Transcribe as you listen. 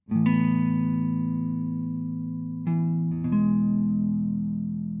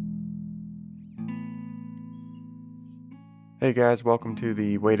Hey guys, welcome to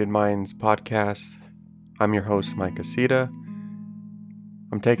the Weighted Minds podcast. I'm your host, Micah.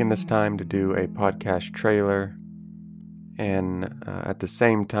 I'm taking this time to do a podcast trailer and at the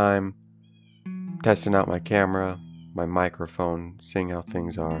same time testing out my camera, my microphone, seeing how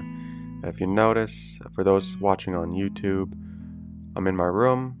things are. If you notice, for those watching on YouTube, I'm in my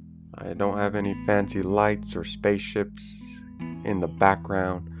room. I don't have any fancy lights or spaceships in the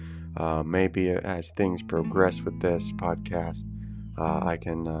background. Maybe as things progress with this podcast, I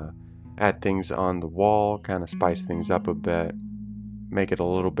can add things on the wall, kind of spice things up a bit, make it a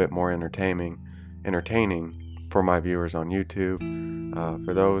little bit more entertaining for my viewers on YouTube.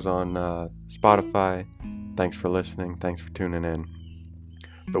 For those on Spotify, thanks for listening. Thanks for tuning in.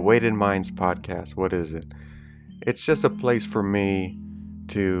 The Weighted Minds podcast, what is it? It's just a place for me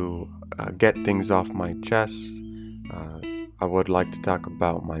to get things off my chest. I would like to talk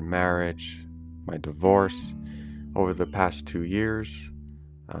about my marriage, my divorce over the past 2 years.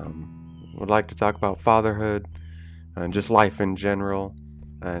 Would like to talk about fatherhood and just life in general.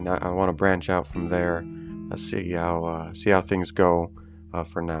 And I want to branch out from there. See how things go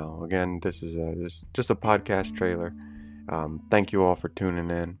for now. Again, this is just a podcast trailer. Thank you all for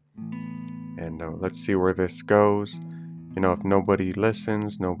tuning in, and let's see where this goes. If nobody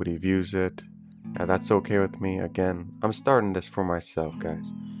listens, nobody views it, that's okay with me. Again, I'm starting this for myself, guys.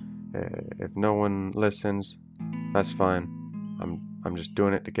 If no one listens, that's fine. I'm just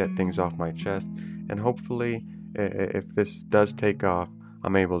doing it to get things off my chest, and hopefully, if this does take off,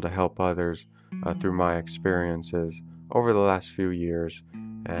 I'm able to help others through my experiences over the last few years,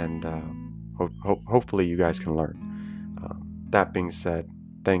 and hopefully you guys can learn. That being said,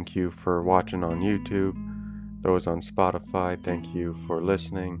 thank you for watching on YouTube. Those on Spotify, thank you for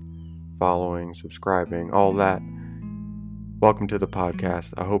listening, following, subscribing, all that. Welcome to the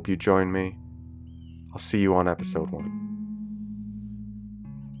podcast. I hope you join me. I'll see you on episode 1.